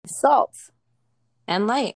Salt. and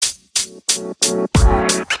light.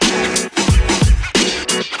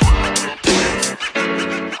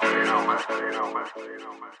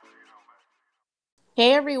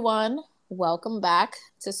 Hey everyone, welcome back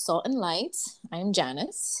to Salt and Light. I'm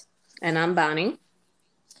Janice. And I'm Bonnie.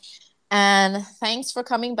 And thanks for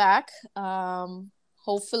coming back.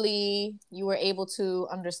 Hopefully you were able to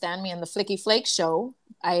understand me on the Flicky Flake show.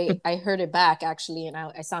 I heard it back actually, and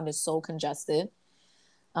I sounded so congested.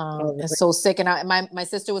 And so sick. And my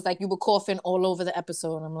sister was like, you were coughing all over the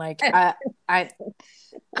episode. And I'm like,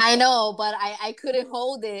 I know, but I couldn't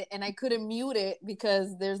hold it and I couldn't mute it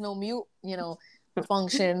because there's no mute,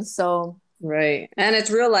 function. So Right. And it's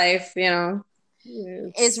real life,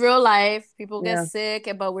 it's real life. People get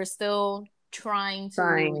sick, but we're still trying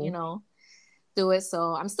to, do it.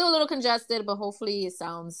 So I'm still a little congested, but hopefully it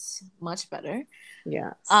sounds much better.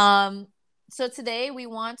 Yeah. So today we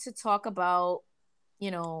want to talk about,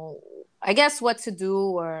 I guess what to do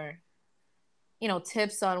or,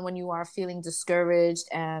 tips on when you are feeling discouraged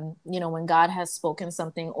and, when God has spoken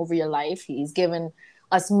something over your life. He's given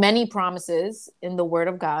us many promises in the Word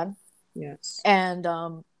of God. Yes. And,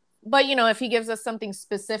 but, if he gives us something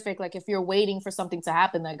specific, like if you're waiting for something to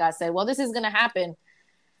happen that God said, well, this is going to happen.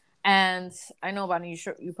 And I know, Bonnie,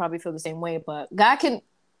 you probably feel the same way, but God can,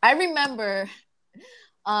 I remember,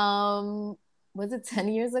 was it 10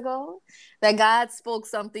 years ago that God spoke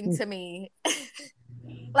something to me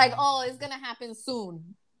like, oh, it's going to happen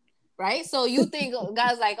soon. Right. So you think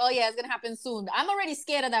God's like, oh yeah, it's going to happen soon. I'm already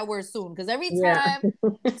scared of that word soon. Cause every time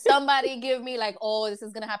somebody give me like, oh, this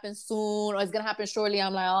is going to happen soon or it's going to happen shortly.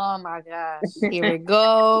 I'm like, oh my gosh, here we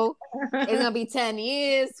go. It's going to be 10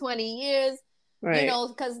 years, 20 years, right.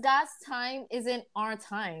 Cause God's time isn't our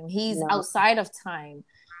time. He's outside of time.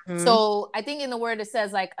 Mm-hmm. So I think in the word, it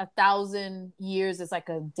says like 1,000 years is like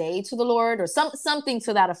a day to the Lord or something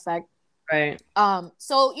to that effect. Right.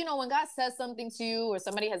 So, when God says something to you or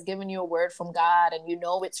somebody has given you a word from God and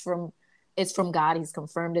it's from God, he's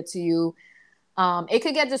confirmed it to you. It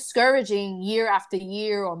could get discouraging year after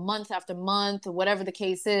year or month after month or whatever the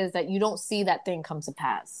case is that you don't see that thing come to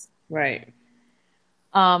pass. Right.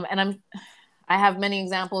 And I have many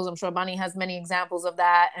examples. I'm sure Bonnie has many examples of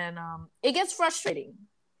that. And it gets frustrating,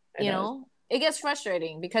 it gets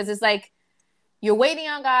frustrating because it's like, you're waiting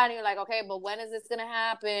on God and you're like, okay, but when is this going to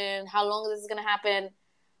happen? How long is this going to happen?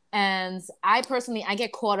 And I personally, I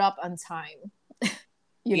get caught up on time.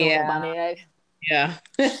 Bonnie.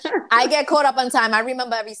 I get caught up on time. I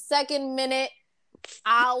remember every second, minute,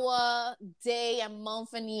 hour, day, and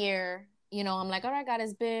month and year. I'm like, all right, God,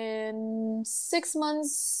 it's been 6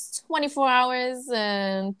 months, 24 hours,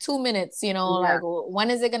 and 2 minutes. Like, when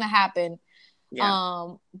is it going to happen?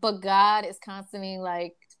 Yeah. But God is constantly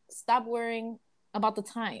like, stop worrying about the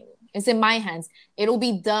time. It's in my hands. It'll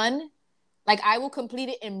be done. Like I will complete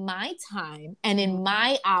it in my time and in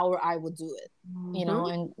my hour I will do it.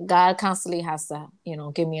 And God constantly has to,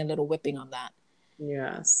 give me a little whipping on that.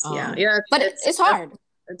 Yes. But it's hard.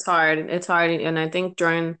 It's hard. It's hard. And I think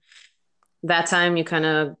during that time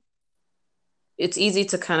it's easy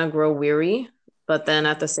to kind of grow weary, but then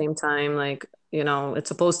at the same time, like, it's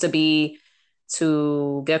supposed to be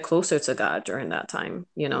to get closer to God during that time,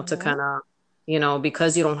 to kind of,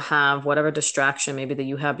 because you don't have whatever distraction maybe that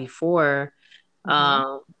you had before,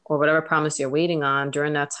 or whatever promise you're waiting on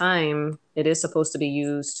during that time, it is supposed to be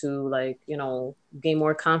used to like, gain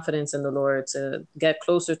more confidence in the Lord, to get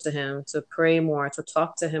closer to him, to pray more, to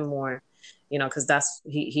talk to him more, because that's,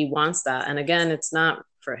 he wants that. And again, it's not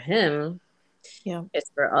for him. Yeah.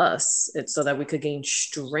 It's for us. It's so that we could gain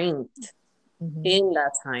strength in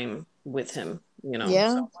that time with him,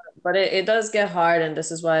 Yeah. So, but it does get hard, and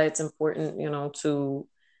this is why it's important,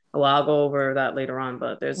 I'll go over that later on,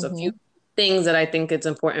 but there's a few things that I think it's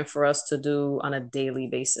important for us to do on a daily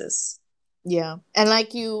basis. Yeah. And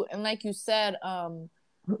like you said,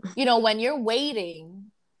 when you're waiting,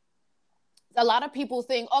 a lot of people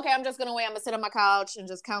think, okay, I'm just going to wait. I'm going to sit on my couch and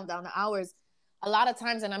just count down the hours. A lot of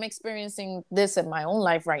times, and I'm experiencing this in my own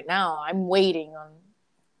life right now, I'm waiting on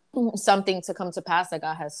something to come to pass that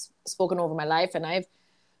God has spoken over my life. And I've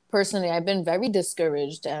been very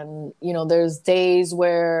discouraged. And, there's days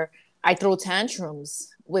where I throw tantrums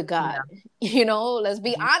with God, let's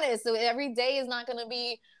be honest. So every day is not going to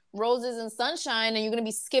be roses and sunshine and you're going to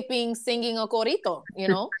be singing a corito,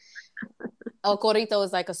 El corito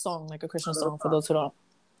is like a song, like a Christian song for those who don't.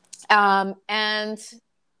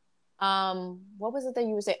 What was it that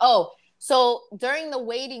you would say? Oh, so during the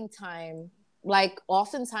waiting time, like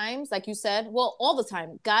oftentimes, like you said, well, all the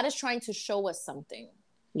time, God is trying to show us something.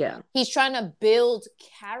 Yeah. He's trying to build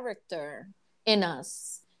character in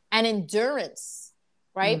us and endurance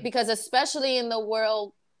right? Because especially in the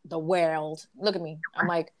world, look at me. I'm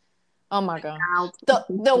like, oh my God.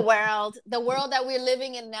 The world that we're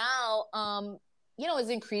living in now, is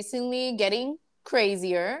increasingly getting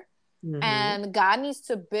crazier. Mm-hmm. And God needs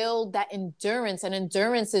to build that endurance. And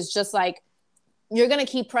endurance is just like, you're going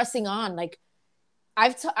to keep pressing on. Like,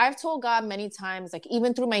 I've told God many times, like,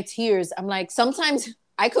 even through my tears, I'm like, sometimes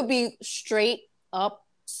I could be straight up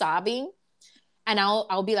sobbing, and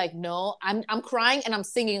I'll be like, no, I'm crying and I'm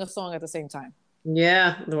singing a song at the same time.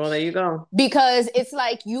 Yeah, well, there you go. Because it's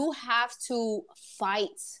like, you have to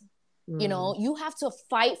fight. You have to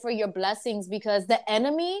fight for your blessings, because the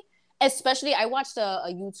enemy, especially, I watched a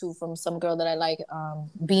YouTube from some girl that I like,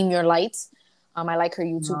 Beam Your Light. I like her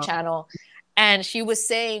YouTube channel. And she was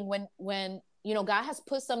saying, when God has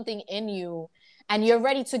put something in you and you're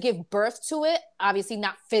ready to give birth to it, obviously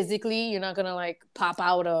not physically, you're not gonna like pop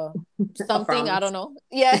out something. I don't know.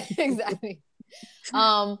 Yeah, exactly.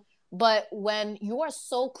 But when you are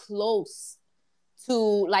so close to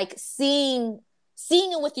like seeing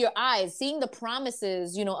it with your eyes, seeing the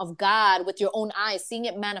promises, of God with your own eyes, seeing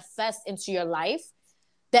it manifest into your life,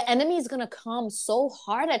 the enemy is going to come so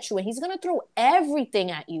hard at you, and he's going to throw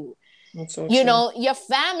everything at you. That's so true. Your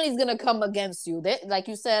family is going to come against you. Like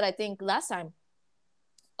you said, I think last time,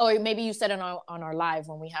 or maybe you said on our live,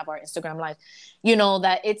 when we have our Instagram live,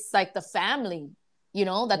 that it's like the family,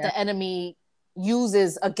 that the enemy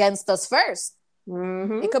uses against us first.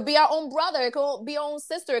 Mm-hmm. It could be our own brother, it could be our own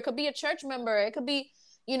sister, it could be a church member, it could be,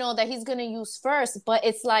 that he's going to use first. But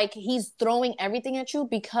it's like, he's throwing everything at you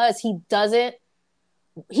because he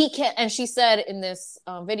can't. And she said in this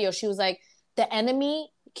video, she was like, the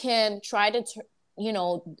enemy can try to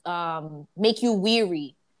make you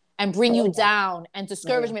weary and bring you down and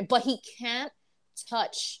discouragement, but he can't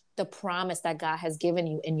touch the promise that God has given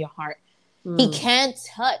you in your heart. He can't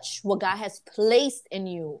touch what God has placed in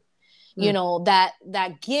you. That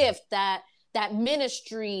gift, that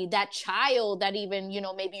ministry, that child that even,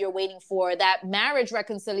 maybe you're waiting for, that marriage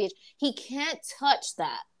reconciliation. He can't touch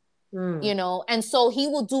that, and so he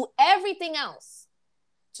will do everything else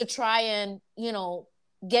to try and,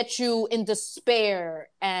 get you in despair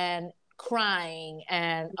and crying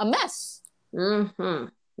and a mess. Mm-hmm.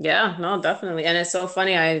 Yeah, no, definitely. And it's so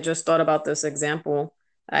funny. I just thought about this example.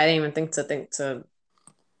 I didn't even think to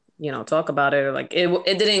talk about it, or like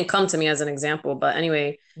it didn't come to me as an example. But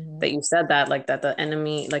anyway, that you said that, like, that the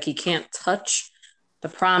enemy, like, he can't touch the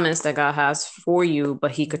promise that God has for you,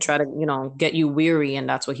 but he could try to, get you weary. And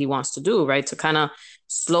that's what he wants to do, right? To kind of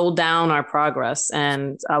slow down our progress.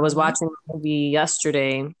 And I was watching a movie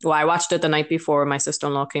yesterday. Well, I watched it the night before. My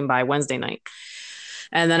sister-in-law came by Wednesday night.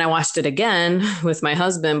 And then I watched it again with my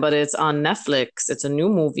husband, but it's on Netflix. It's a new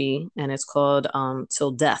movie, and it's called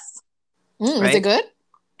Till Death. Right? Is it good?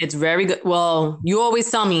 It's very good. Well, you always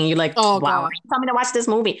tell me, you're like, wow, God, tell me to watch this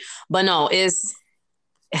movie. But no,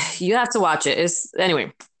 you have to watch it.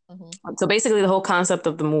 Anyway. So basically the whole concept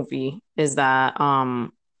of the movie is that, I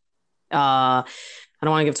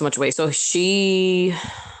don't want to give too much away. So she's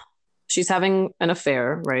having an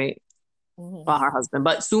affair, right? Well, her husband,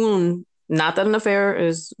 but soon, not that an affair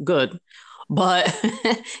is good, but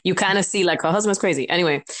you kind of see like her husband's crazy.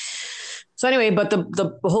 Anyway, but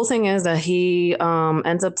the whole thing is that he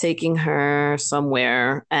ends up taking her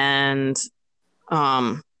somewhere, and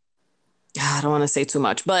I don't want to say too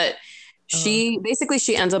much, but she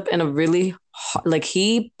ends up in a really, like,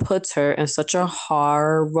 he puts her in such a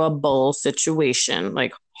horrible situation,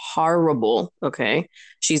 like horrible. Okay.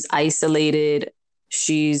 She's isolated.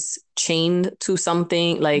 She's chained to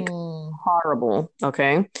something, like horrible.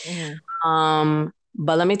 Okay.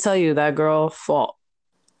 But let me tell you, that girl fought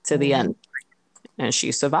to the end, and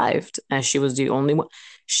she survived, and she was the only one.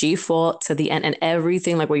 She fought to the end, and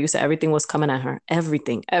everything, like what you said, everything was coming at her,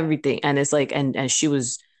 everything. And it's like, and she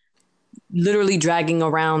was literally dragging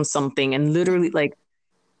around something, and literally, like,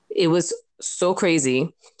 it was so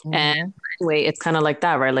crazy. And anyway, it's kind of like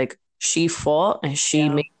that, right? Like, she fought and she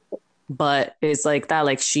made it, but it's like that,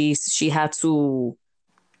 like, she had to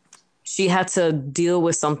deal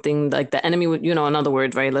with something, like the enemy would, in other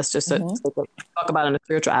words, right? Let's just talk about it in a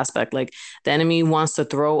spiritual aspect. Like, the enemy wants to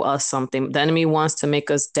throw us something. The enemy wants to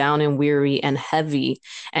make us down and weary and heavy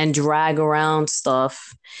and drag around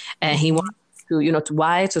stuff. And he wants to,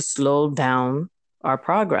 why? To slow down our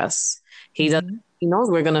progress. He knows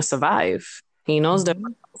we're going to survive. He knows that we're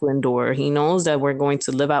going to endure. He knows that we're going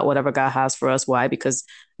to live out whatever God has for us. Why? Because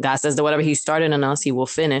God says that whatever he started in us, he will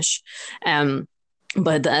finish.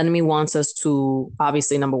 But the enemy wants us to,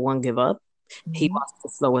 obviously, number one, give up. He wants to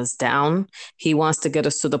slow us down. He wants to get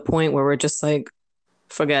us to the point where we're just like,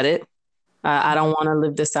 forget it. I don't want to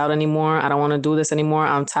live this out anymore. I don't want to do this anymore.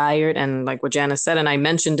 I'm tired. And like what Janice said, and I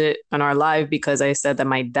mentioned it on our live because I said that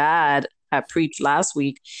my dad had preached last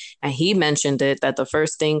week and he mentioned it that the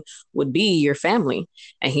first thing would be your family.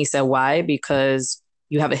 And he said, why? Because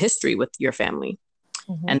you have a history with your family.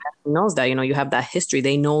 Mm-hmm. And he knows that, you have that history.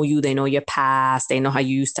 They know you, they know your past, they know how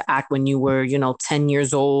you used to act when you were, 10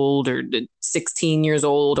 years old or 16 years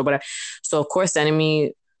old or whatever. So of course the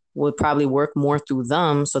enemy would probably work more through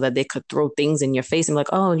them so that they could throw things in your face and be like,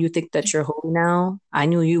 oh, you think that you're holy now? I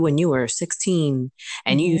knew you when you were 16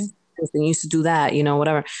 and you used to do this and you used to do that,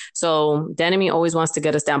 whatever. So the enemy always wants to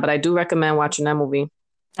get us down, but I do recommend watching that movie.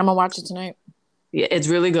 I'm gonna watch it tonight. Yeah, it's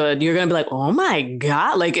really good. You're gonna be like, oh my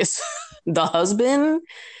God, like it's the husband.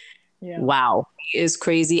 Yeah. Wow, he is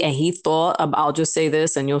crazy. And he thought about, I'll just say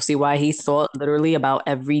this and you'll see why he thought literally about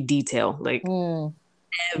every detail, like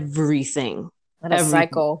everything. What a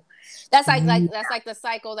cycle. That's like the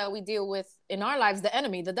cycle that we deal with in our lives, the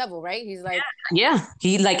enemy, the devil, right? He's like, yeah,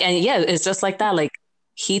 it's just like that. Like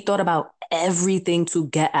he thought about everything to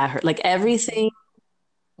get at her, like everything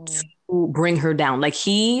to bring her down. Like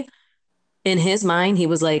in his mind, he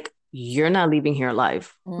was like, you're not leaving here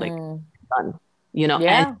alive. Like done,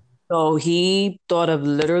 Yeah. And so he thought of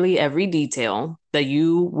literally every detail that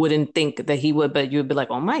you wouldn't think that he would, but you'd be like,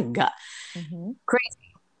 oh my God.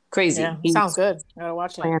 Crazy. Yeah, sounds good. I gotta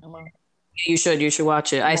watch it. You should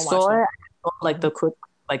watch it. I saw it. Like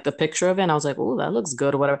the picture of it, and I was like, oh, that looks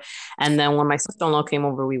good or whatever. And then when my sister-in-law came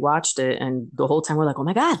over, we watched it, and the whole time we're like, oh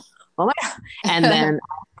my God. And then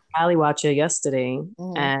Ali watched it yesterday,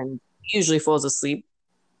 and he usually falls asleep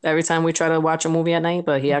every time we try to watch a movie at night,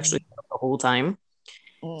 but he actually the whole time.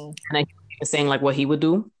 And I was saying like what he would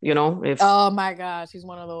do, if oh my gosh, he's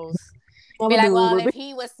one of those. Be like, well, if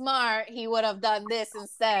he was smart, he would have done this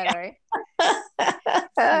instead, right?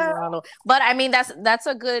 But I mean, that's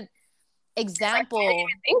a good example. I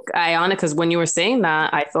think Iona, because when you were saying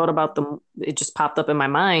that, I thought about it just popped up in my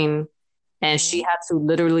mind, and she had to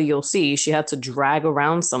literally, you'll see, she had to drag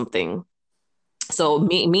around something. So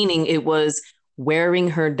meaning it was wearing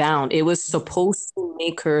her down. It was supposed to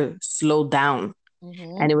make her slow down,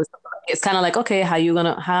 and it's kind of like, okay,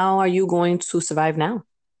 how are you going to survive now?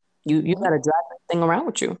 You got to drag that thing around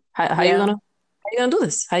with you. How you gonna do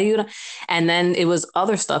this? And then it was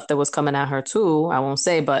other stuff that was coming at her too. I won't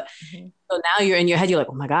say, but so now you're in your head. You're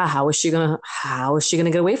like, oh my God, how is she gonna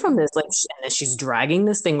get away from this? Like, and then she's dragging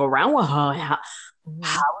this thing around with her. How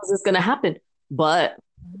is this gonna happen? But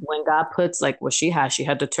when God puts like what she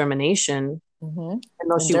had determination. And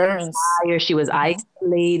though she was tired, she was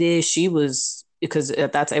isolated. She was, because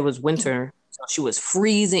at that time it was winter. She was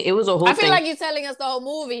freezing. It was a whole thing. I feel like you're telling us the whole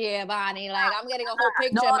movie here, Bonnie. Like I'm getting a whole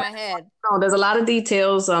picture in my head. No, there's a lot of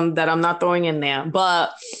details that I'm not throwing in there,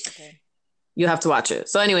 but you have to watch it.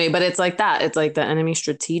 So anyway, but it's like that. It's like the enemy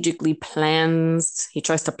strategically plans. He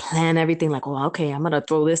tries to plan everything like, oh, okay, I'm going to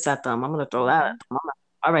throw this at them. I'm going to throw that at them.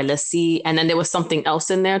 All right, let's see. And then there was something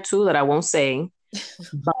else in there too that I won't say.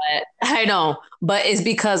 But I know, but it's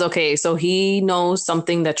because, okay, so he knows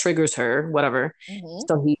something that triggers her, whatever.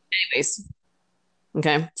 So anyways.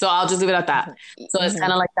 Okay, so I'll just leave it at that. So it's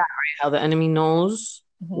kind of like that, right? How the enemy knows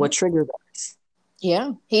what triggers us.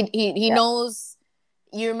 Yeah, he knows.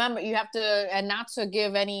 You remember, you have to, and not to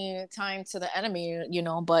give any time to the enemy,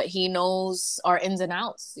 but he knows our ins and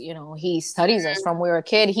outs. He studies us from we were a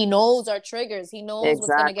kid. He knows our triggers. He knows what's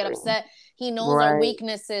gonna get upset. He knows our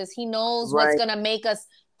weaknesses. He knows what's gonna make us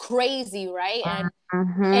crazy, right?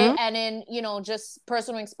 And in just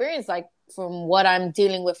personal experience, like from what I'm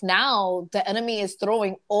dealing with now, the enemy is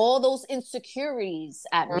throwing all those insecurities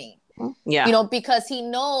at me. Yeah. Because he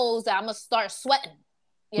knows that I'm gonna start sweating.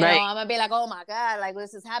 I'm gonna be like, oh my God, like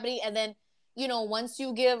this is happening. And then, once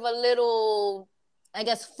you give a little, I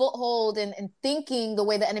guess, foothold in thinking the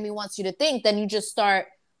way the enemy wants you to think, then you just start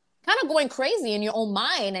kind of going crazy in your own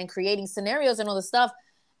mind and creating scenarios and all this stuff.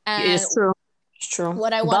 And it's true.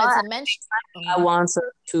 What I wanted to mention, I want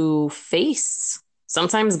to face.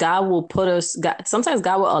 Sometimes God will sometimes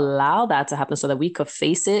God will allow that to happen so that we could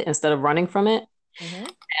face it instead of running from it.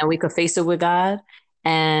 And we could face it with God.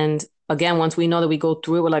 And again, once we know that we go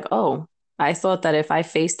through it, we're like, oh, I thought that if I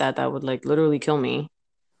faced that would like literally kill me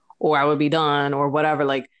or I would be done or whatever.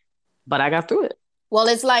 Like, but I got through it. Well,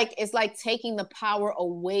 it's like taking the power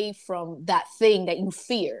away from that thing that you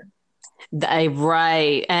fear.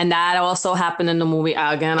 Right. And that also happened in the movie.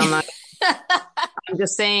 Again, I'm not I'm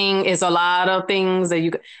just saying it's a lot of things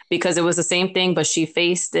that because it was the same thing, but she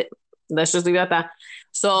faced it. Let's just leave it at that.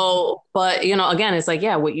 So, but again, it's like,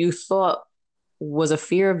 yeah, what you thought was a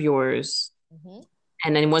fear of yours.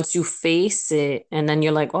 And then once you face it and then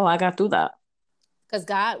you're like, oh, I got through that. because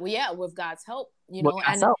God, well, yeah, with God's help, you With know,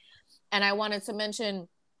 God's help. and I wanted to mention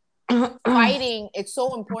fighting. It's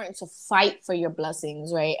so important to fight for your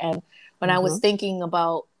blessings, right? And when I was thinking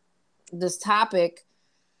about this topic,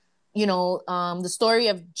 you know, the story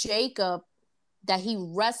of Jacob, that he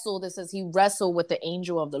wrestled, it says he wrestled with the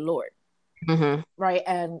angel of the Lord. Right.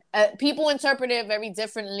 And people interpret it very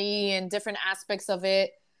differently and different aspects of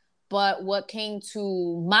it. But what came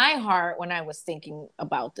to my heart when I was thinking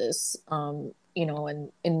about this, you know,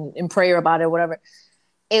 and in prayer about it, whatever,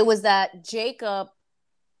 it was that Jacob,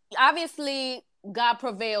 obviously God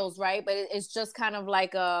prevails, right? But it's just kind of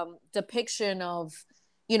like a depiction of,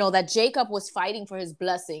 you know, that Jacob was fighting for his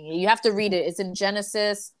blessing. You have to read it. It's in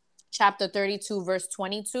Genesis chapter 32, verse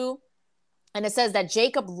 22. And it says that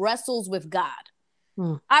Jacob wrestles with God.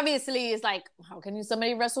 Obviously, it's like, how can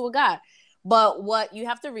somebody wrestle with God? But what you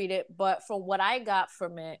have to read it. But from what I got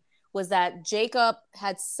from it was that Jacob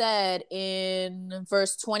had said in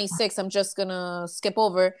verse 26, I'm just going to skip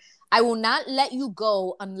over, I will not let you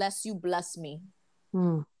go unless you bless me.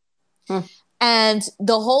 And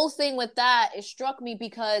the whole thing with that, it struck me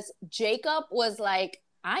because Jacob was like,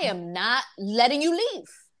 I am not letting you leave.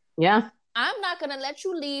 Yeah. I'm not going to let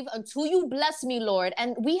you leave until you bless me, Lord.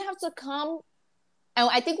 And we have to come. And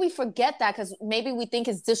I think we forget that because maybe we think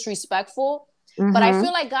it's disrespectful. But I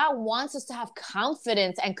feel like God wants us to have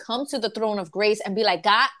confidence and come to the throne of grace and be like,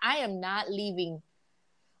 God, I am not leaving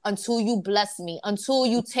until you bless me, until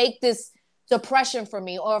you take this depression from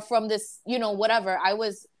me or from this, you know, whatever. I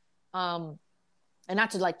was, and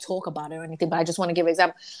not to like talk about it or anything, but I just want to give an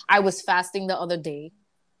example. I was fasting the other day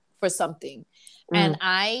for something and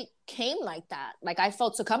I came like that. Like I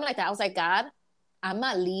felt to come like that. I was like, God, I'm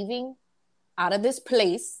not leaving out of this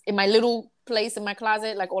place, in my little place in my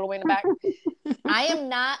closet, like all the way in the back.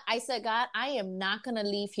 I said, God, I am not going to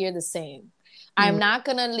leave here the same. I'm not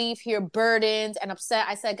going to leave here burdened and upset.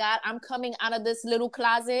 I said, God, I'm coming out of this little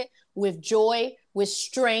closet with joy, with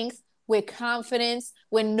strength, with confidence,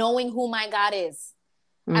 with knowing who my God is.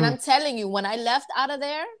 And I'm telling you, when I left out of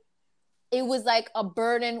there, it was like a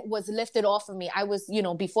burden was lifted off of me. I was, you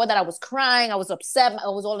know, before that I was crying, I was upset, I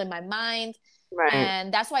was all in my mind. Right.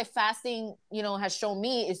 And that's why fasting, you know, has shown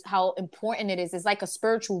me is how important it is. It's like a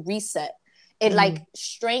spiritual reset. It like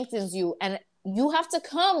strengthens you, and you have to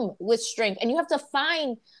come with strength, and you have to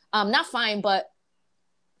but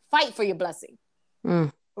fight for your blessing.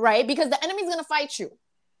 Right? Because the enemy's going to fight you.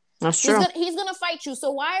 That's true. He's going to fight you.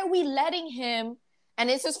 So why are we letting him, and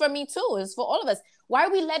this is for me too, it's for all of us, why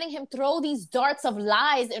are we letting him throw these darts of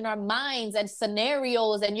lies in our minds and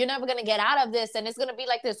scenarios, and you're never going to get out of this, and it's going to be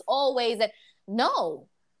like this always? And no,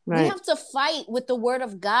 we have to fight with the word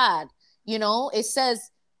of God. You know, it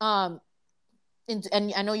says,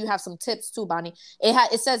 and I know you have some tips too, Bonnie.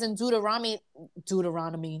 It says in Deuteronomy,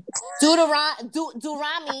 Deuteronomy, is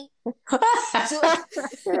Deuteronomy.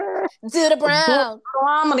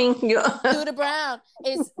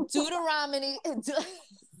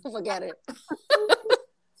 Forget it.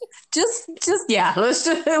 just yeah. Let's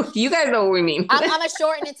just, you guys know what we mean. I'm gonna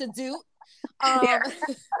shorten it to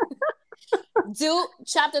Dude,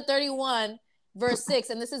 chapter 31, verse 6,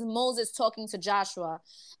 and this is Moses talking to Joshua,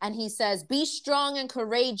 and he says, be strong and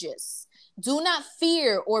courageous. Do not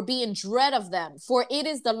fear or be in dread of them, for it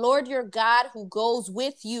is the Lord your God who goes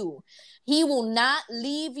with you. He will not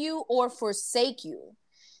leave you or forsake you.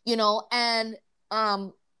 You know, and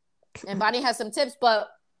Bonnie has some tips, but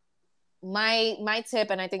my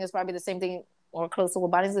tip, and I think it's probably the same thing or close to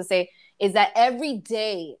what Bonnie's gonna say, is that every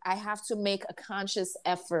day I have to make a conscious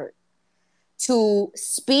effort to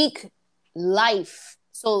speak life.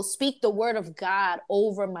 So speak the word of God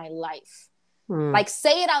over my life. Like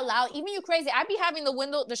say it out loud. Even you crazy. I be having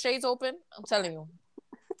the shades open. I'm telling you.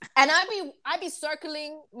 And I be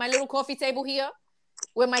circling my little coffee table here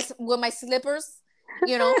with my slippers,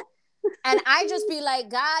 you know. And I just be like,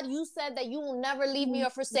 God, you said that you will never leave me or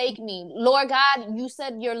forsake me. Lord God, you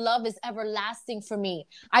said your love is everlasting for me.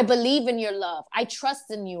 I believe in your love. I trust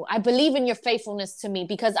in you. I believe in your faithfulness to me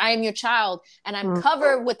because I am your child and I'm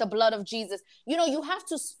covered with the blood of Jesus. You know, you have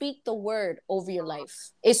to speak the word over your life.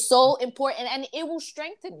 It's so important and it will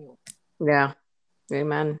strengthen you. Yeah.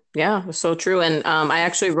 Amen. Yeah, it's so true. And I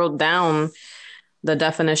actually wrote down the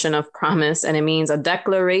definition of promise, and it means a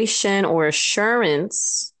declaration or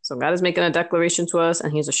assurance. So God is making a declaration to us,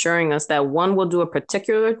 and he's assuring us that one will do a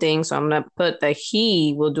particular thing. So I'm going to put that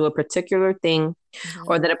he will do a particular thing,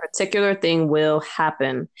 or that a particular thing will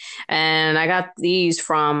happen. And I got these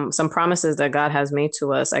from some promises that God has made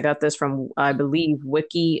to us. I got this from, I believe,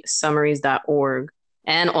 wikisummaries.org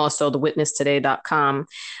and also thewitnesstoday.com.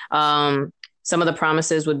 Some of the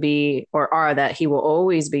promises would be or are that he will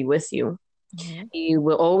always be with you. Mm-hmm. He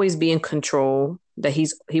will always be in control, that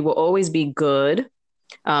he will always be good.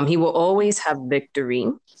 He will always have victory.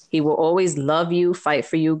 He will always love you, fight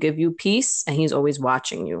for you, give you peace, and he's always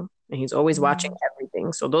watching you. And he's always watching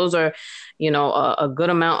everything. So those are, a good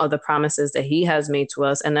amount of the promises that he has made to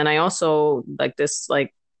us. And then I also like this,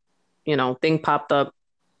 like, thing popped up,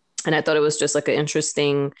 and I thought it was just like an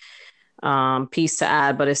interesting piece to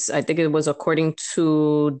add, but I think it was according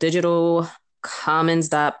to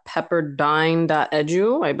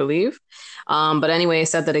digitalcommons.pepperdine.edu, I believe. But anyway, it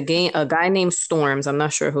said that a guy named Storms, I'm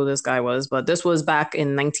not sure who this guy was, but this was back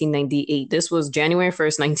in 1998. This was January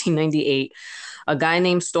 1st, 1998. A guy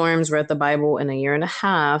named Storms read the Bible in a year and a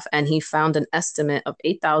half, and he found an estimate of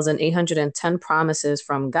 8,810 promises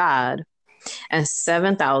from God, and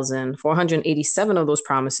 7,487 of those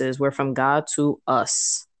promises were from God to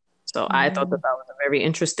us. So I thought that was a very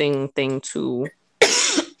interesting thing to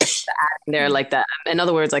add in there, like that. In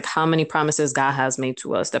other words, like how many promises God has made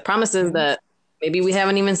to us, the promises that maybe we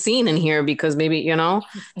haven't even seen in here, because maybe,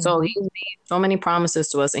 so he made so many promises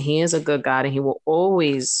to us, and he is a good God, and he will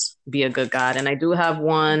always be a good God. And I do have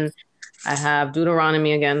one. I have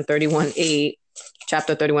Deuteronomy again, 31:8,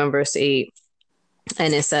 chapter 31, verse 8.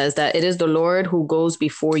 And it says that it is the Lord who goes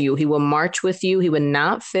before you. He will march with you. He will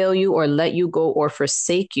not fail you or let you go or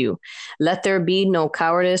forsake you. Let there be no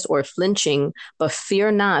cowardice or flinching, but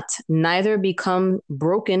fear not, neither become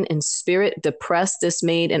broken in spirit, depressed,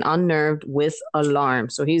 dismayed, and unnerved with alarm.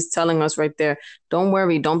 So he's telling us right there, don't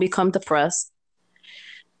worry, don't become depressed.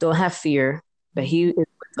 Don't have fear, but he is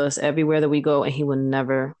with us everywhere that we go, and he will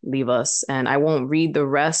never leave us. And I won't read the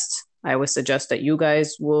rest. I would suggest that you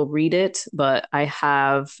guys will read it, but I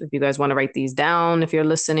have, if you guys want to write these down, if you're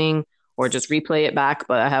listening, or just replay it back,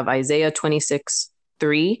 but I have Isaiah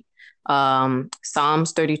 26:3,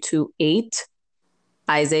 Psalms 32:8,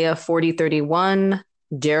 Isaiah 40:31,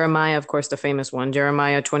 Jeremiah, of course, the famous one,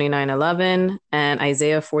 Jeremiah 29:11, and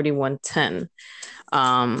Isaiah 41:10,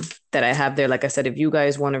 that I have there. Like I said, if you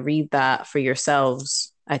guys want to read that for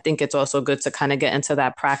yourselves, I think it's also good to kind of get into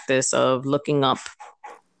that practice of looking up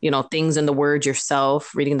things in the word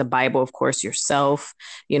yourself, reading the Bible, of course, yourself,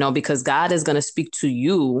 because God is going to speak to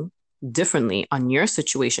you differently on your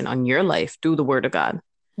situation, on your life through the word of God.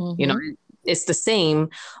 It's the same,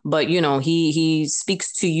 but he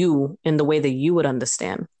speaks to you in the way that you would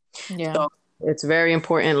understand. Yeah. So it's very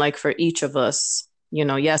important, like for each of us,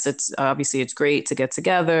 yes, it's obviously it's great to get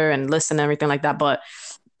together and listen and everything like that, but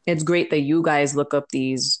it's great that you guys look up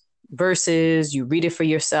these verses, you read it for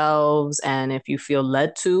yourselves, and if you feel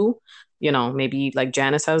led to, maybe like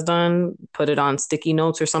Janice has done, put it on sticky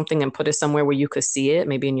notes or something and put it somewhere where you could see it,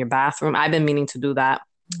 maybe in your bathroom. I've been meaning to do that,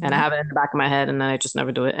 and I have it in the back of my head, and then I just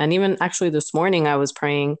never do it. And even actually this morning I was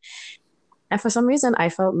praying, and for some reason I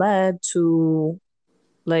felt led to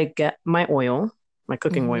like get my oil, my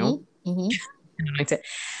cooking oil, and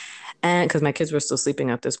because my kids were still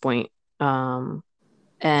sleeping at this point,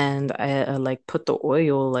 and I like put the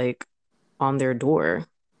oil like on their door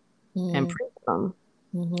and pray for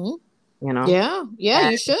them. Yeah,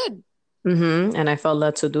 and, you should. And I felt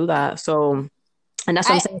led to do that. So, and that's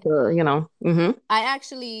what I'm saying. I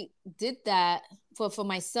actually did that for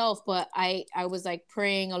myself, but I was like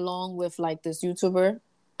praying along with like this YouTuber,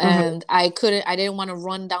 and I didn't want to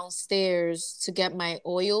run downstairs to get my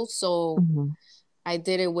oil, so I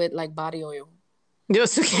did it with like body oil.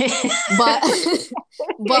 Just okay. But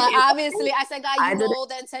obviously I said, God, you know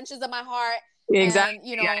the intentions of my heart.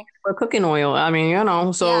 Exactly. And for cooking oil. I mean,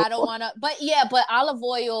 so yeah, I don't want to, but olive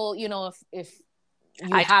oil, if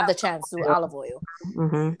you have the chance to olive oil,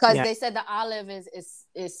 because they said the olive is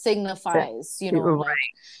signifies, right.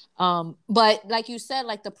 Like, but like you said,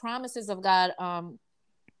 like the promises of God,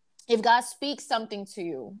 if God speaks something to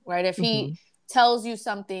you, right? If he tells you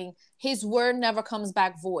something, his word never comes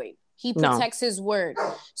back void. He protects his word.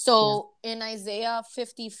 So in Isaiah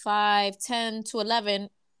 55:10-11,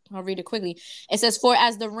 I'll read it quickly. It says, for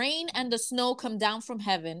as the rain and the snow come down from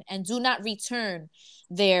heaven and do not return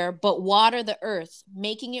there, but water the earth,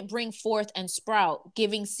 making it bring forth and sprout,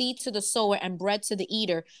 giving seed to the sower and bread to the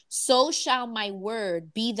eater, so shall my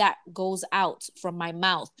word be that goes out from my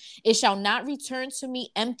mouth. It shall not return to me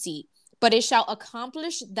empty, but it shall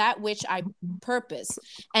accomplish that which I purpose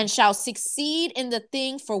and shall succeed in the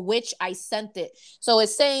thing for which I sent it. So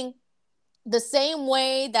it's saying the same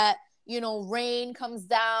way that, rain comes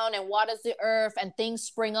down and waters the earth and things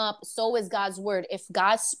spring up, so is God's word. If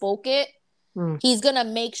God spoke it, he's going to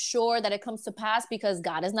make sure that it comes to pass, because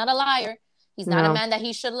God is not a liar. He's not a man that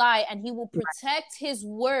he should lie, and he will protect his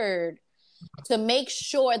word to make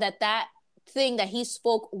sure that that thing that he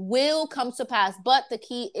spoke will come to pass. But the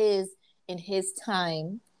key is in his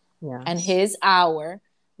time and Yes. his hour,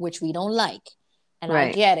 which we don't like. And I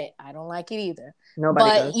Right. get it. I don't like it either. Nobody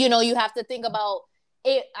But, does. you know, you have to think about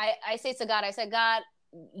it. I say to God, I said, God,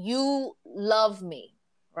 you love me,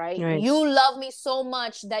 right? Right. You love me so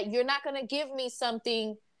much that you're not going to give me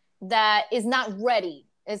something that is not ready.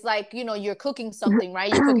 It's like, you know, you're cooking something,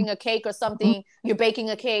 right? You're cooking a cake or something, you're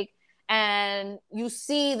baking a cake, and you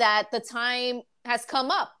see that the time has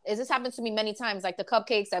come up. This happens to me many times. Like the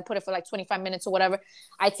cupcakes, I put it for like 25 minutes or whatever.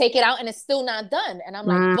 I take it out and it's still not done. And I'm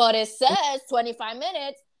like, but it says 25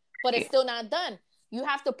 minutes, but it's still not done. You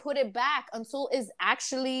have to put it back until it's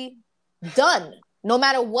actually done. No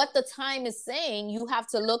matter what the time is saying, you have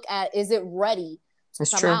to look at, is it ready to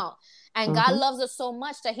It's come true. out? And God loves us so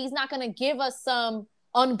much that he's not going to give us some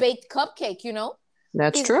unbaked cupcake, you know?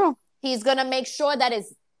 That's true. He's going to make sure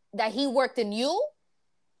that he worked in you.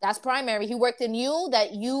 That's primary. He worked in you,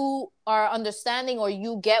 that you are understanding or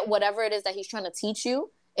you get whatever it is that he's trying to teach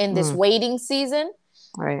you in this waiting season.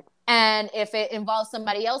 Right. And if it involves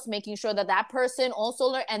somebody else, making sure that person also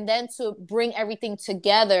learn, and then to bring everything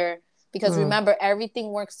together, because remember,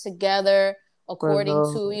 everything works together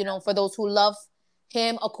according to, you know, for those who love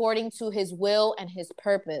him, according to his will and his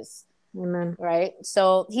purpose. Amen. Right?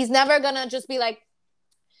 So he's never gonna just be like,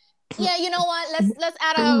 yeah, you know what? Let's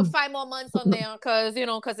add 5 more months on there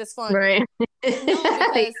because it's fun. Right. No,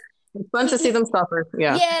 because it's fun to see them suffer.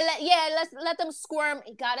 Yeah. Let's let them squirm.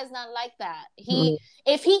 God is not like that.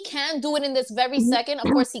 If he can do it in this very second, of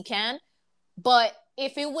course he can. But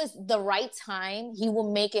if it was the right time, he will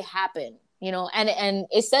make it happen. You know, and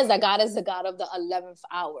it says that God is the God of the 11th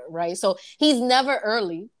hour, right? So he's never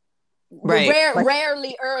early, right?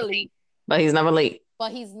 Rarely early, but he's never late.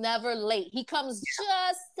 But he's never late. He comes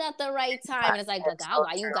just at the right time. And it's like, but God,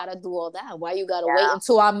 why you gotta do all that? Why you gotta wait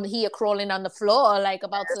until I'm here crawling on the floor, like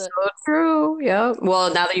about to... So true. Yeah.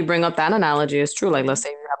 Well, now that you bring up that analogy, it's true. Like, let's say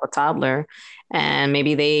you have a toddler and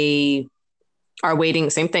maybe they are waiting,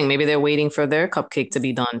 same thing. Maybe they're waiting for their cupcake to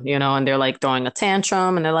be done, you know, and they're like throwing a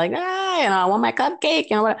tantrum and they're like, I want my cupcake,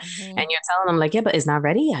 you know what? And you're telling them like, yeah, but it's not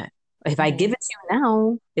ready yet. If I give it to you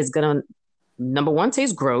now, it's gonna, number one,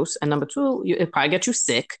 taste gross, and number two, it probably get you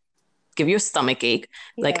sick, give you a stomach ache.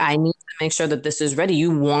 Yeah. Like, I need to make sure that this is ready.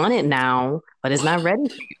 You want it now, but it's not ready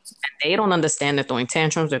for you. And they don't understand. They're throwing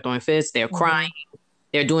tantrums, they're throwing fits, they're crying,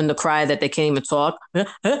 they're doing the cry that they can't even talk,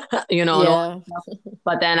 you know. Yeah.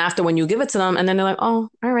 But then after, when you give it to them, and then they're like, oh,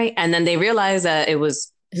 all right. And then they realize that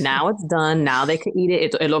now it's done. Now they can eat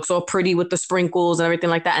it. It looks all pretty with the sprinkles and everything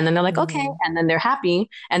like that. And then they're like, okay. And then they're happy.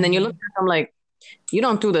 And then you look at them like, you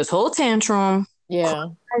don't do this whole tantrum. Yeah.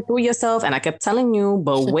 Through yourself. And I kept telling you,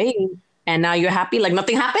 but wait. And now you're happy. Like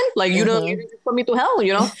nothing happened. Like you don't put me through hell,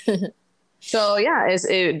 you know? So yeah,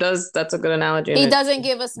 it does. That's a good analogy. He doesn't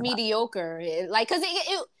give us mediocre. Like, cause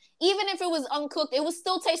it even if it was uncooked, it would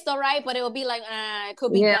still taste all right, but it would be like, it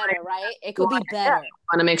could be better, right? It could be better. I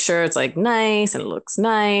want to make sure it's like nice and it looks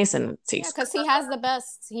nice and it tastes. Because he has the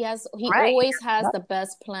best. He always has the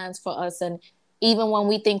best plans for us. And even when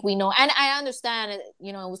we think we know, and I understand it,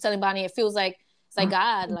 you know, I was telling Bonnie, it feels like, it's like,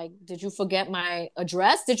 God, like, did you forget my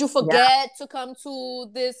address? Did you forget to come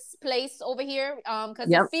to this place over here?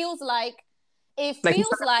 Because it feels like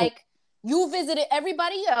you visited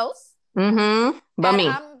everybody else.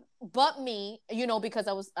 But me, you know, because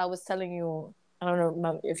I was telling you, I don't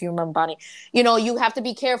know if you remember, Bonnie, you know, you have to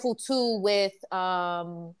be careful too with,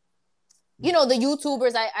 you know, the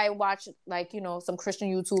YouTubers. I watch, like, you know, some Christian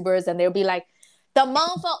YouTubers, and they'll be like, the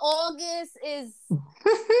month of August is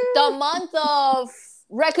the month of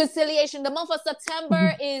reconciliation. The month of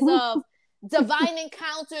September is of divine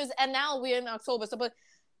encounters. And now we're in October. So, but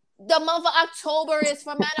the month of October is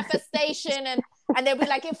for manifestation. And they'll be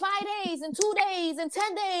like, in 5 days, in 2 days, in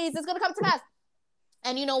 10 days, it's going to come to pass.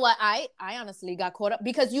 And you know what? I honestly got caught up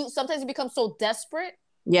because sometimes you become so desperate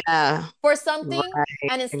for something.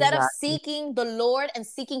 And instead of seeking the Lord and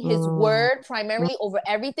seeking his word primarily over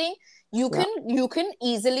everything, you can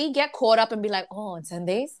easily get caught up and be like, oh, in 10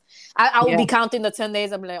 days? I will be counting the 10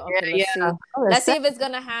 days. I'm like, okay, let's see. Let's see if it's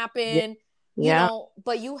going to happen. You know,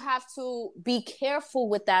 but you have to be careful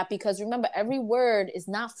with that because remember, every word is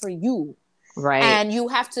not for you. Right. And you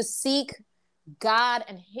have to seek God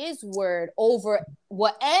and his word over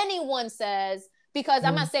what anyone says, because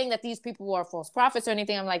I'm not saying that these people are false prophets or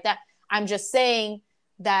anything like that. I'm just saying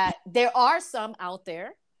that there are some out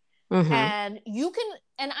there and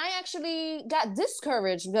and I actually got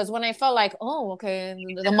discouraged because when I felt like, oh, okay,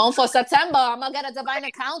 the month of September, I'm going to get a divine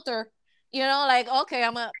encounter. You know, like, okay,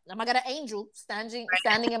 I'm gonna get an angel standing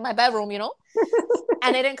in my bedroom, you know?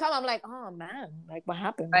 And it didn't come. I'm like, oh man, like what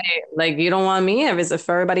happened? Right. Like you don't want me if it's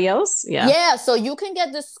for everybody else. Yeah. Yeah, so you can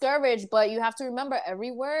get discouraged, but you have to remember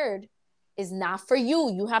every word is not for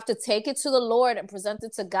you. You have to take it to the Lord and present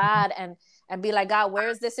it to God and be like, God, where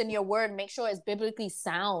is this in your word? Make sure it's biblically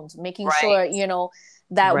sound, making Right. sure, you know,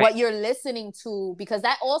 that Right. what you're listening to, because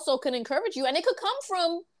that also can encourage you. And it could come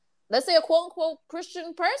from, let's say, a quote unquote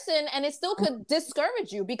Christian person, and it still could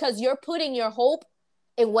discourage you because you're putting your hope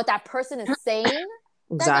in what that person is saying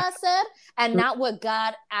that God Exactly. said, and not what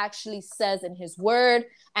God actually says in his word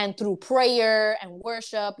and through prayer and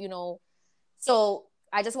worship, you know. So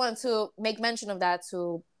I just wanted to make mention of that,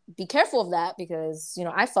 to be careful of that, because, you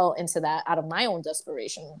know, I fell into that out of my own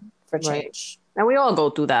desperation for Right. change. And we all go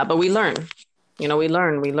through that, but we learn. We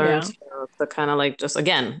learn Yeah. to kind of like just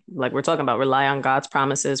again, like we're talking about, rely on God's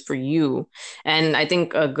promises for you. And I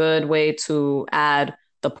think a good way to add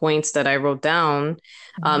the points that I wrote down,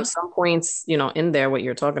 Mm-hmm. some points, in there, what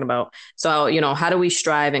you're talking about. So, how do we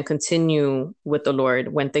strive and continue with the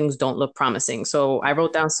Lord when things don't look promising? So I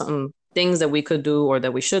wrote down some things that we could do or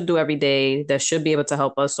that we should do every day that should be able to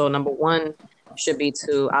help us. So number one should be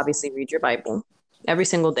to obviously read your Bible every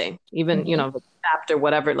single day, even, Mm-hmm. chapter,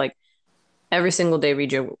 whatever, like every single day,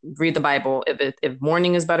 read the Bible. If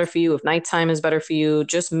morning is better for you, if nighttime is better for you,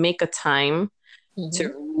 just make a time to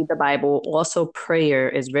Mm-hmm. read the Bible. Also, prayer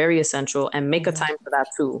is very essential, and make a Mm-hmm. time for that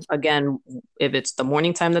too. Again, if it's the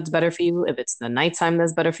morning time that's better for you, if it's the nighttime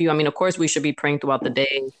that's better for you. I mean, of course, we should be praying throughout the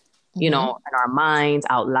day, Mm-hmm. in our minds,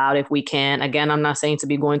 out loud if we can. Again, I'm not saying to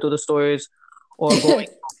be going through the stores or going,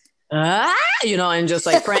 ah, and just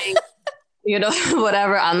like praying,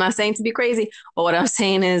 whatever. I'm not saying to be crazy, but what I'm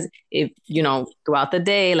saying is if, throughout the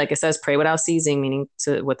day, like it says, pray without ceasing, meaning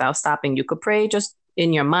without stopping. You could pray just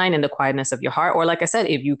in your mind in the quietness of your heart. Or like I said,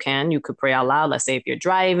 if you can, you could pray out loud. Let's say if you're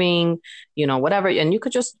driving, whatever. And you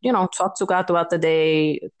could just, talk to God throughout the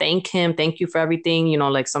day, thank him. Thank you for everything.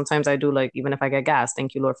 Like sometimes I do, like, even if I get gas,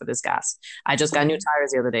 thank you, Lord, for this gas. I just got new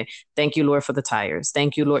tires the other day. Thank you, Lord, for the tires.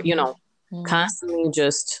 Thank you, Lord, Mm-hmm. constantly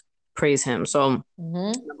just praise him. So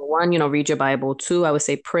Mm-hmm. number one, read your Bible. Two, I would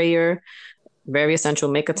say prayer, very essential.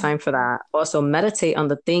 Make a time for that. Also, meditate on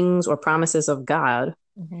the things or promises of God.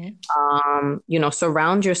 Mm-hmm.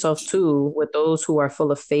 Surround yourself too with those who are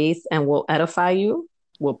full of faith and will edify you,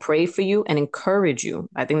 will pray for you, and encourage you.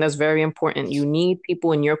 I think that's very important. You need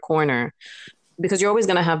people in your corner because you're always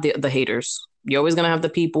going to have the haters. You're always going to have the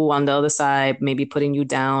people on the other side, maybe putting you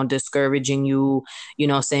down, discouraging you,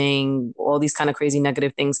 saying all these kind of crazy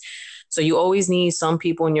negative things. So you always need some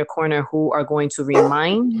people in your corner who are going to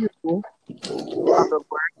remind you of the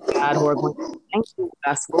word of God, who are going to thank you,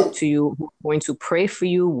 God spoke to you, who are going to pray for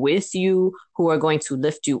you, with you, who are going to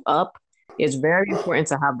lift you up. It's very important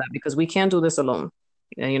to have that because we can't do this alone.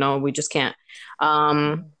 We just can't.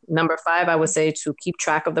 Number five, I would say to keep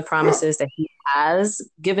track of the promises that he has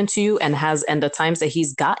given to you and the times that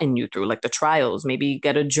he's gotten you through, like the trials. Maybe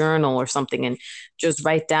get a journal or something and just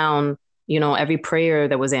write down, every prayer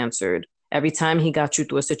that was answered, every time he got you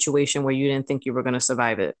through a situation where you didn't think you were going to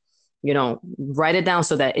survive it. Write it down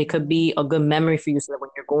so that it could be a good memory for you. So that when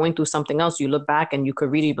you're going through something else, you look back and you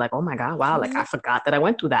could read it, like, oh my God, wow, like I forgot that I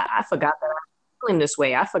went through that. I forgot that I'm feeling this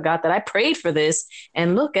way. I forgot that I prayed for this,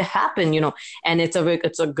 and look, it happened. And it's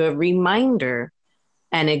a good reminder,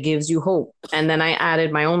 and it gives you hope. And then I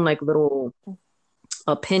added my own like little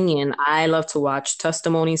opinion. I love to watch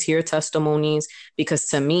testimonies, hear testimonies, because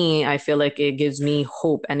to me, I feel like it gives me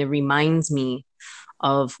hope and it reminds me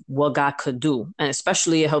of what God could do. And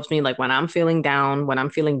especially it helps me like when I'm feeling down, when I'm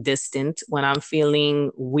feeling distant, when I'm feeling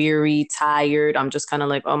weary, tired, I'm just kind of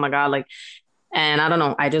like, oh my God, like, and I don't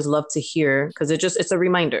know, I just love to hear because it's a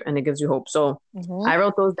reminder and it gives you hope. So Mm-hmm. I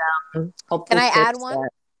wrote those down, Can helpful I add tips. one?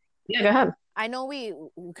 Yeah, go ahead. I know we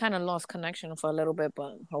kind of lost connection for a little bit,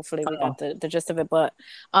 but hopefully we Oh, got the gist of it. But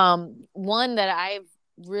one that I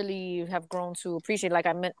really have grown to appreciate, like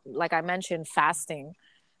I mentioned, fasting.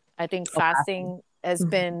 I think fasting has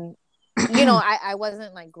been, I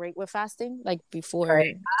wasn't like great with fasting like before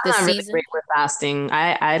right. this I'm not really season. great with fasting.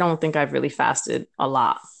 I don't think I've really fasted a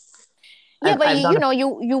lot. Yeah, but I've done it.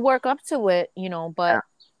 you work up to it, Yeah. but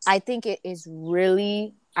I think it is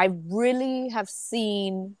really, I really have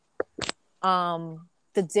seen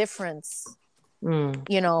the difference,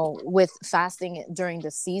 Mm. with fasting during the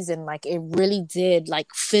season. Like it really did, like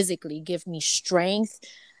physically give me strength,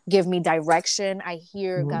 give me direction. I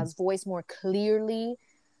hear Mm. God's voice more clearly,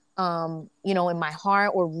 in my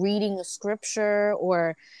heart, or reading a scripture,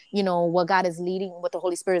 or, what the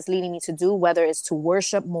Holy Spirit is leading me to do, whether it's to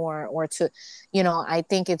worship more or to, I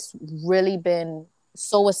think it's really been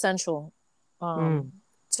so essential Mm.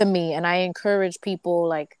 to me. And I encourage people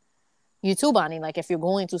like you too, Bonnie. Like if you're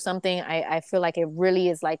going through something, I feel like it really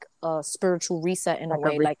is like a spiritual reset in a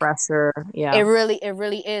Like a way. Like refresher. Yeah. it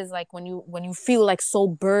really is like when you feel like so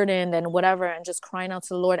burdened and whatever, and just crying out to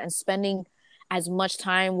the Lord and spending as much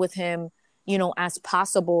time with him, you know, as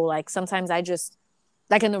possible. Like sometimes I just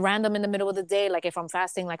like in the middle of the day, like if I'm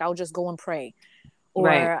fasting, like I'll just go and pray,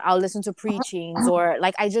 Right. or I'll listen to preachings, or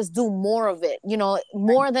like I just do more of it, you know,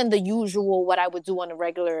 more than the usual what I would do on a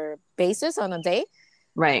regular basis on a day.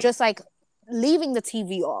 Right. Just like leaving the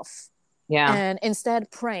TV off Yeah. and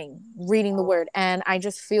instead praying, reading the word. And I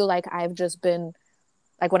just feel like I've just been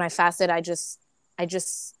like when I fasted, I just I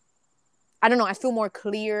don't know, I feel more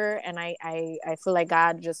clear, and I feel like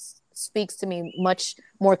God just speaks to me much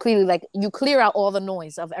more clearly. Like you clear out all the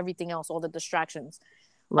noise of everything else, all the distractions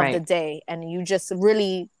of the Right. day, and you just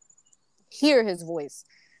really hear his voice.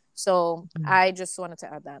 So I just wanted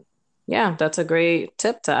to add that. Yeah, that's a great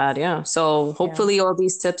tip to add. Yeah. So Yeah. hopefully all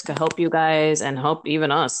these tips can help you guys and help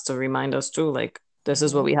even us to remind us too, like this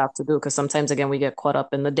is what Mm-hmm. we have to do. Because sometimes again we get caught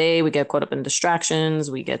up in the day, we get caught up in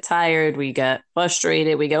distractions, we get tired, we get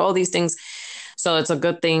frustrated, we get all these things. So it's a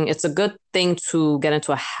good thing. It's a good thing to get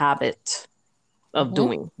into a habit of Mm-hmm.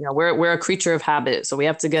 doing. You know, we're a creature of habit. So we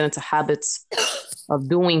have to get into habits of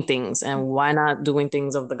doing things. And why not doing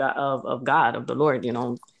things of the God of God, of the Lord, you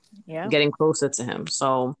know, Yeah. getting closer to him.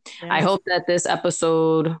 So I Yeah. hope that this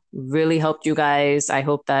episode really helped you guys. I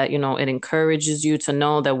hope that, you know, it encourages you to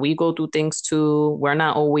know that we go through things too. We're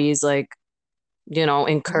not always like, you know,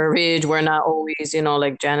 encouraged. We're not always, you know,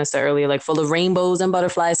 like Janice said earlier, like full of rainbows and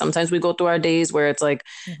butterflies. Sometimes we go through our days where it's like,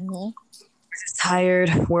 Mm-hmm. tired,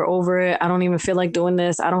 we're over it. I don't even feel like doing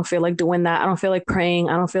this. I don't feel like doing that. I don't feel like praying.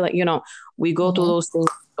 I don't feel like, you know, we go through Mm-hmm. those things.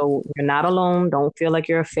 So you're not alone. Don't feel like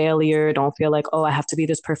you're a failure. Don't feel like, oh, I have to be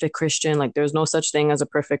this perfect Christian. Like there's no such thing as a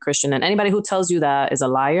perfect Christian. And anybody who tells you that is a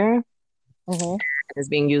liar and Mm-hmm. is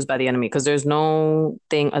being used by the enemy, because there's no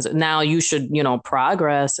thing as now you should, you know,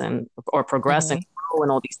 progress and or progress and Mm-hmm. grow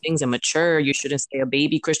and all these things and mature. You shouldn't stay a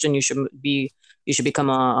baby Christian. You should become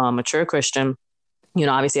a mature Christian, you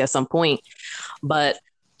know, obviously at some point. But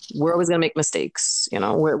we're always going to make mistakes. You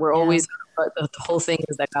know, we're Yeah. always, but the whole thing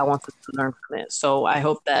is that God wants us to learn from it. So I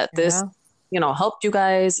hope that this, Yeah. you know, helped you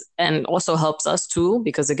guys and also helps us too,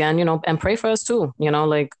 because again, you know, and pray for us too, you know,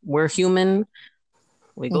 like we're human,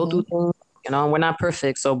 we go Mm-hmm. through things, you know, we're not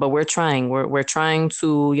perfect. So, but we're trying, we're trying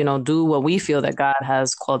to, you know, do what we feel that God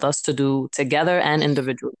has called us to do together and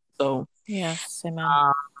individually. So, Yes. Amen.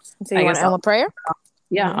 um, So I you want guess to end with prayer?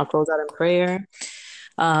 yeah, Mm-hmm. I'll close out in prayer.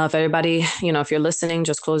 If everybody, you know, if you're listening,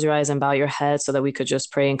 just close your eyes and bow your head so that we could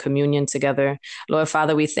just pray in communion together. Lord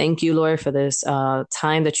Father, we thank you, Lord, for this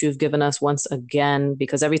time that you've given us once again,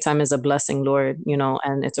 because every time is a blessing, Lord, you know,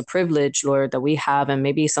 and it's a privilege, Lord, that we have. And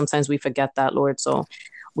maybe sometimes we forget that, Lord. So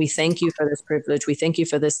we thank you for this privilege. We thank you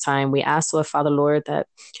for this time. We ask, Lord Father, Lord, that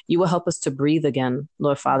you will help us to breathe again,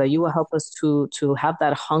 Lord Father. You will help us to have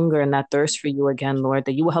that hunger and that thirst for you again, Lord,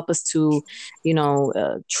 that you will help us to, you know,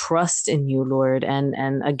 trust in you, Lord.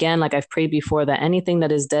 And again, like I've prayed before, that anything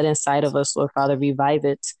that is dead inside of us, Lord Father, revive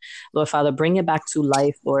it. Lord Father, bring it back to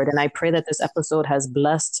life, Lord. And I pray that this episode has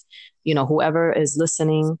blessed, you know, whoever is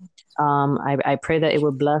listening. I pray that it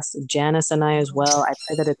will bless Janice and I as well. I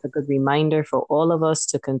pray that it's a good reminder for all of us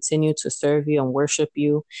to continue to serve you and worship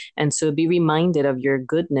you and to be reminded of your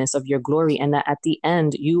goodness, of your glory, and that at the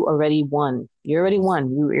end, you already won. You already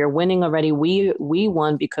won. You're winning already. We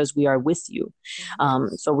won because we are with you.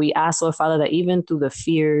 So we ask, Lord Father, that even through the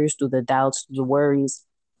fears, through the doubts, through the worries,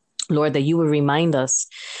 Lord, that you would remind us,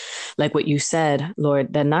 like what you said,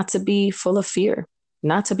 Lord, that not to be full of fear,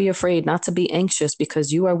 not to be afraid, not to be anxious,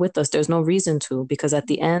 because you are with us. There's no reason to, because at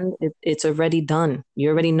the end, it's already done. You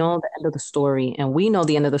already know the end of the story. And we know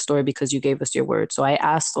the end of the story because you gave us your word. So I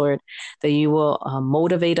ask, Lord, that you will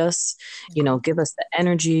motivate us, you know, give us the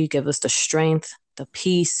energy, give us the strength, the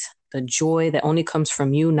peace, the joy that only comes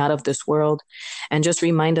from you, not of this world. And just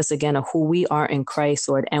remind us again of who we are in Christ,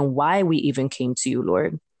 Lord, and why we even came to you,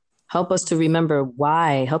 Lord. Help us to remember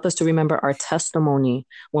why. Help us to remember our testimony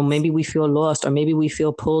when maybe we feel lost or maybe we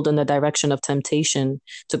feel pulled in the direction of temptation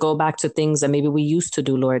to go back to things that maybe we used to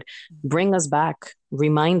do, Lord. Bring us back.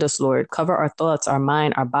 Remind us, Lord. Cover our thoughts, our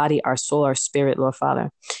mind, our body, our soul, our spirit, Lord Father.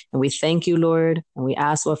 And we thank you, Lord. And we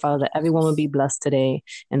ask, Lord Father, that everyone will be blessed today.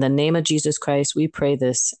 In the name of Jesus Christ, we pray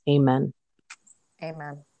this. Amen.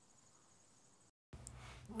 Amen.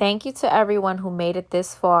 Thank you to everyone who made it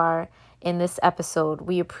this far in this episode.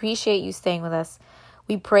 We appreciate you staying with us.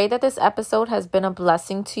 We pray that this episode has been a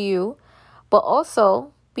blessing to you, but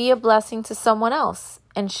also be a blessing to someone else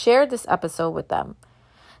and share this episode with them.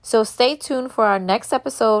 So stay tuned for our next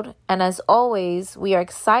episode. And as always, we are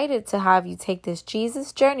excited to have you take this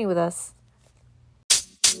Jesus journey with us.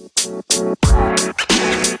 You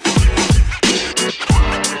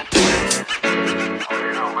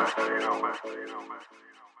know, man.